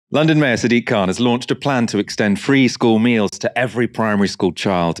London Mayor Sadiq has launched a plan to extend free school meals to every primary school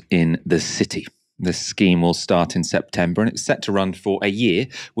child in the city. This scheme will start in September and it's set to run for a year,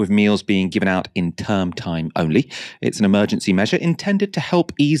 with meals being given out in term time only. It's an emergency measure intended to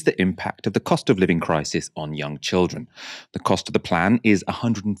help ease the impact of the cost of living crisis on young children. The cost of the plan is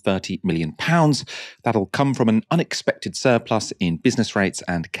 £130 million. That'll come from an unexpected surplus in business rates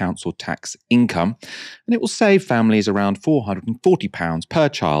and council tax income, and it will save families around £440 per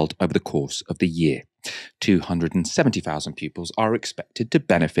child over the course of the year. 270,000 pupils are expected to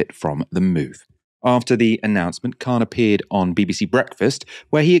benefit from the move. After the announcement, Khan appeared on BBC Breakfast,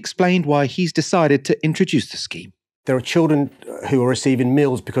 where he explained why he's decided to introduce the scheme. There are children who are receiving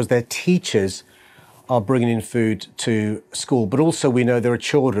meals because their teachers are bringing in food to school. But also we know there are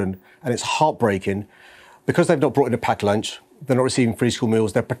children, and it's heartbreaking, because they've not brought in a packed lunch, they're not receiving free school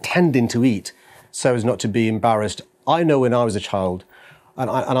meals, they're pretending to eat so as not to be embarrassed. I know when I was a child, and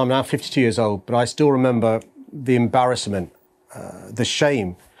I'm now 52 years old, but I still remember the embarrassment, the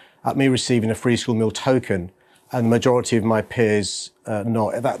shame at me receiving a free school meal token and the majority of my peers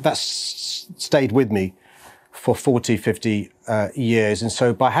not. That's stayed with me for 40, 50 years. And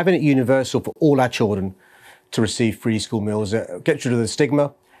so by having it universal for all our children to receive free school meals, it gets rid of the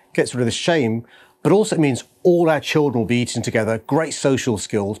stigma, gets rid of the shame, but also it means all our children will be eating together, great social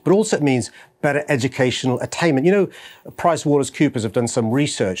skills, but also it means better educational attainment. You know, PricewaterhouseCoopers have done some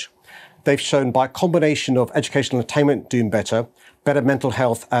research. They've shown by a combination of educational attainment doing better mental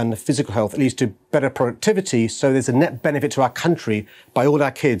health and physical health, it leads to better productivity. So there's a net benefit to our country by all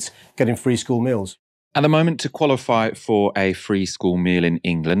our kids getting free school meals. At the moment, to qualify for a free school meal in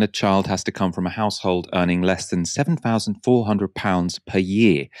England, a child has to come from a household earning less than £7,400 per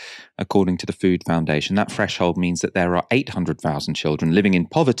year. According to the Food Foundation, that threshold means that there are 800,000 children living in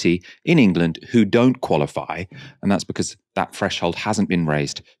poverty in England who don't qualify, and that's because that threshold hasn't been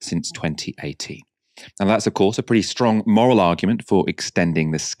raised since 2018. Now, that's, of course, a pretty strong moral argument for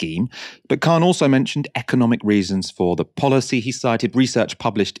extending the scheme. But Khan also mentioned economic reasons for the policy. He cited research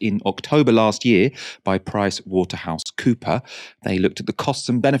published in October last year by PricewaterhouseCoopers. They looked at the costs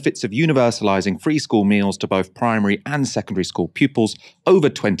and benefits of universalising free school meals to both primary and secondary school pupils over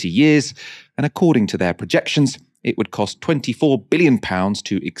 20 years. And according to their projections, it would cost £24 billion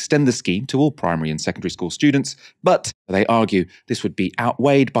to extend the scheme to all primary and secondary school students, but they argue this would be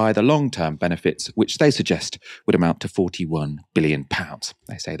outweighed by the long-term benefits, which they suggest would amount to £41 billion.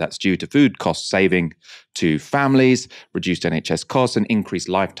 They say that's due to food cost saving to families, reduced NHS costs, and increased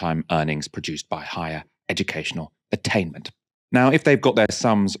lifetime earnings produced by higher educational attainment. Now, if they've got their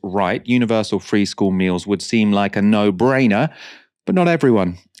sums right, universal free school meals would seem like a no-brainer. But not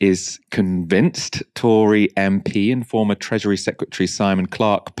everyone is convinced. Tory MP and former Treasury Secretary Simon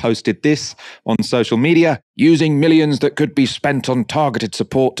Clarke posted this on social media: using millions that could be spent on targeted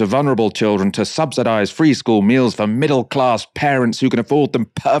support to vulnerable children to subsidise free school meals for middle-class parents who can afford them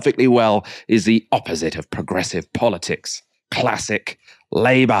perfectly well is the opposite of progressive politics. Classic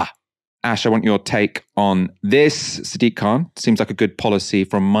Labour. Ash, I want your take on this. Sadiq Khan seems like a good policy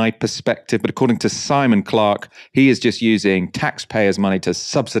from my perspective, but according to Simon Clarke, he is just using taxpayers' money to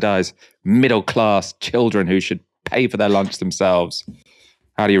subsidise middle-class children who should pay for their lunch themselves.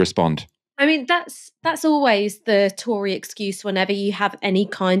 How do you respond? I mean, that's always the Tory excuse whenever you have any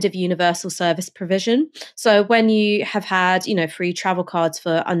kind of universal service provision. So when you have had, free travel cards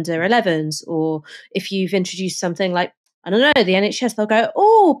for under 11s, or if you've introduced something like, I don't know, the NHS, they'll go,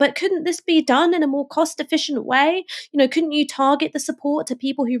 oh, but couldn't this be done in a more cost-efficient way? Couldn't you target the support to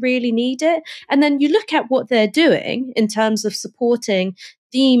people who really need it? And then you look at what they're doing in terms of supporting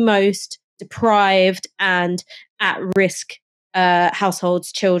the most deprived and at-risk households,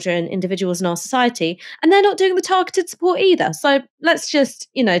 children, individuals in our society, and they're not doing the targeted support either. So let's just,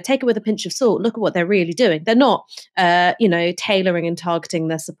 take it with a pinch of salt. Look at what they're really doing. They're not, tailoring and targeting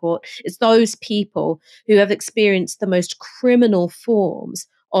their support. It's those people who have experienced the most criminal forms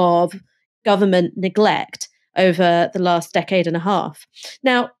of government neglect over the last decade and a half.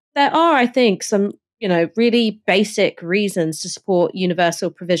 Now, there are, I think, some really basic reasons to support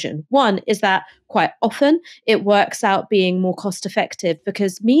universal provision. One is that quite often it works out being more cost effective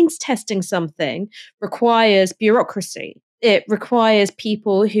because means testing something requires bureaucracy. It requires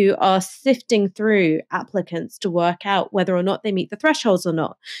people who are sifting through applicants to work out whether or not they meet the thresholds or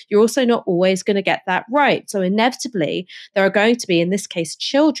not. You're also not always going to get that right. So inevitably, there are going to be, in this case,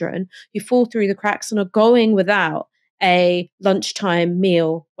 children who fall through the cracks and are going without a lunchtime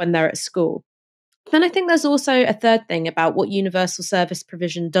meal when they're at school. Then I think there's also a third thing about what universal service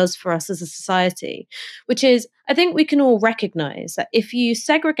provision does for us as a society, which is I think we can all recognize that if you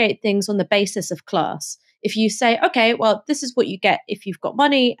segregate things on the basis of class, if you say, okay, well, this is what you get if you've got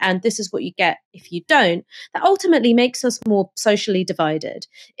money, and this is what you get if you don't, that ultimately makes us more socially divided.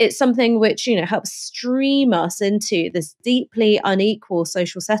 It's something which, helps stream us into this deeply unequal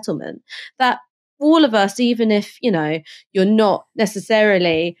social settlement that all of us, even if, you're not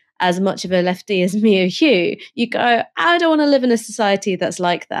necessarily as much of a lefty as me or you go, I don't want to live in a society that's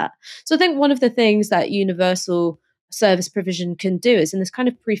like that. So I think one of the things that universal service provision can do is, in this kind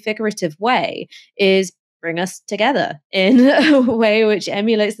of prefigurative way, is bring us together in a way which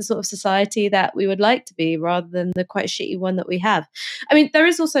emulates the sort of society that we would like to be, rather than the quite shitty one that we have. I mean, there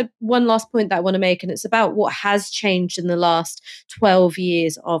is also one last point that I want to make, and it's about what has changed in the last 12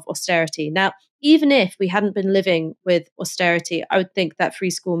 years of austerity. Now, even if we hadn't been living with austerity, I would think that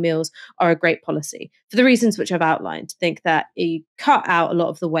free school meals are a great policy for the reasons which I've outlined. I think that you cut out a lot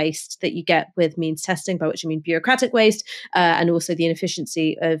of the waste that you get with means testing, by which I mean bureaucratic waste, and also the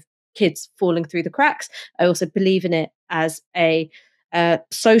inefficiency of kids falling through the cracks. I also believe in it as a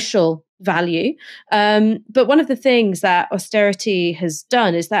social value. But one of the things that austerity has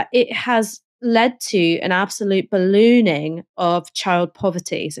done is that it has led to an absolute ballooning of child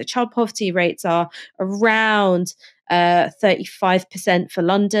poverty. So child poverty rates are around 35% for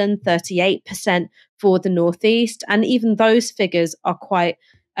London, 38% for the Northeast. And even those figures are quite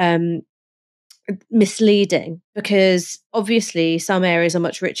misleading, because obviously some areas are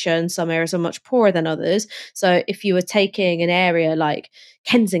much richer and some areas are much poorer than others. So if you were taking an area like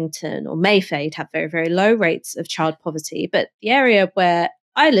Kensington or Mayfair, you'd have very, very low rates of child poverty. But the area where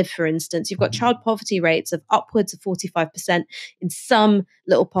I live, for instance, you've got child poverty rates of upwards of 45%, in some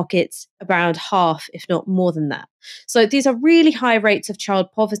little pockets around half, if not more than that. So these are really high rates of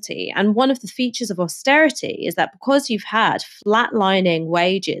child poverty. And one of the features of austerity is that because you've had flatlining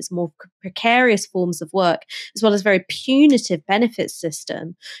wages, more precarious forms of work, as well as very punitive benefits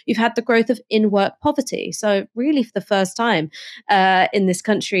system, you've had the growth of in-work poverty. So really, for the first time in this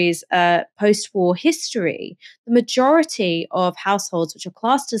country's post-war history, the majority of households which are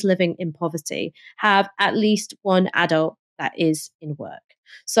classed as living in poverty have at least one adult that is in work.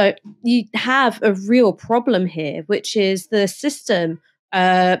 So you have a real problem here, which is the system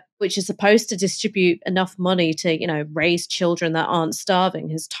which is supposed to distribute enough money to, raise children that aren't starving,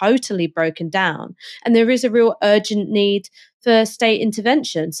 has totally broken down. And there is a real urgent need for state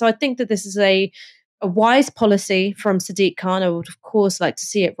intervention. So I think that this is a wise policy from Sadiq Khan. I would, of course, like to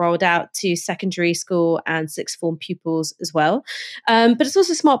see it rolled out to secondary school and sixth form pupils as well. But it's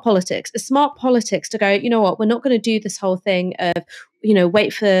also smart politics. It's smart politics to go, you know what, we're not going to do this whole thing of,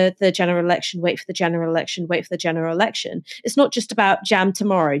 wait for the general election, wait for the general election, wait for the general election. It's not just about jam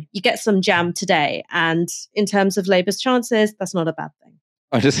tomorrow. You get some jam today. And in terms of Labour's chances, that's not a bad thing.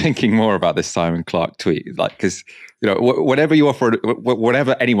 I'm just thinking more about this Simon Clarke tweet, because whatever you offer,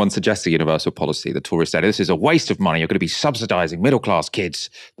 whatever anyone suggests a universal policy, the Tories say this is a waste of money. You're going to be subsidising middle class kids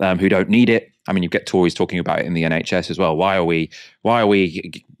who don't need it. I mean, you get Tories talking about it in the NHS as well. Why are we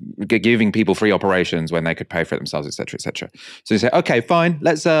giving people free operations when they could pay for it themselves, et cetera, et cetera? So you say, okay, fine,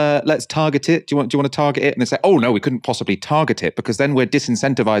 let's target it. Do you want to target it? And they say, oh no, we couldn't possibly target it because then we're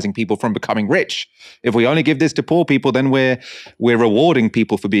disincentivizing people from becoming rich. If we only give this to poor people, then we're rewarding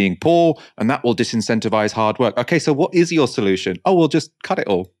people for being poor, and that will disincentivize hard work. Okay, so what is your solution? Oh, we'll just cut it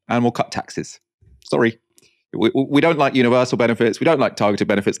all and we'll cut taxes. Sorry. We don't like universal benefits. We don't like targeted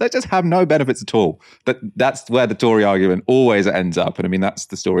benefits. Let's just have no benefits at all. That's where the Tory argument always ends up. And I mean, that's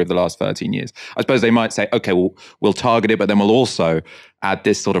the story of the last 13 years. I suppose they might say, okay, we'll target it, but then we'll also add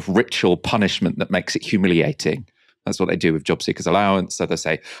this sort of ritual punishment that makes it humiliating. That's what they do with job seekers allowance. So they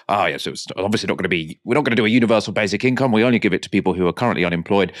say, yes, it's obviously not going to be, we're not going to do a universal basic income. We only give it to people who are currently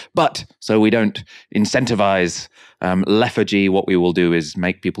unemployed. But so we don't incentivize lethargy, what we will do is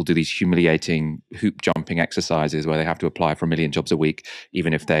make people do these humiliating hoop jumping exercises where they have to apply for 1 million jobs a week,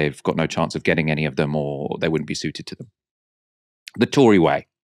 even if they've got no chance of getting any of them or they wouldn't be suited to them. The Tory way.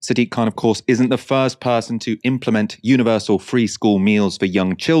 Sadiq Khan, of course, isn't the first person to implement universal free school meals for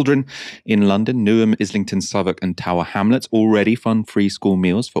young children. In London, Newham, Islington, Southwark and Tower Hamlets already fund free school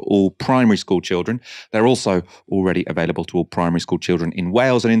meals for all primary school children. They're also already available to all primary school children in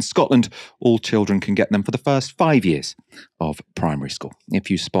Wales, and in Scotland, all children can get them for the first 5 years of primary school. If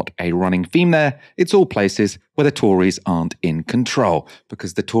you spot a running theme there, it's all places where the Tories aren't in control,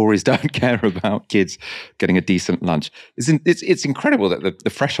 because the Tories don't care about kids getting a decent lunch. It's incredible that the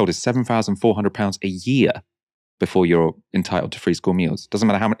threshold is £7,400 a year before you're entitled to free school meals. Doesn't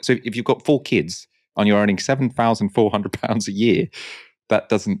matter how much. So if you've got 4 kids and you're earning £7,400 a year, that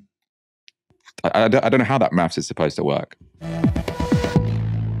doesn't. I don't know how that maths is supposed to work.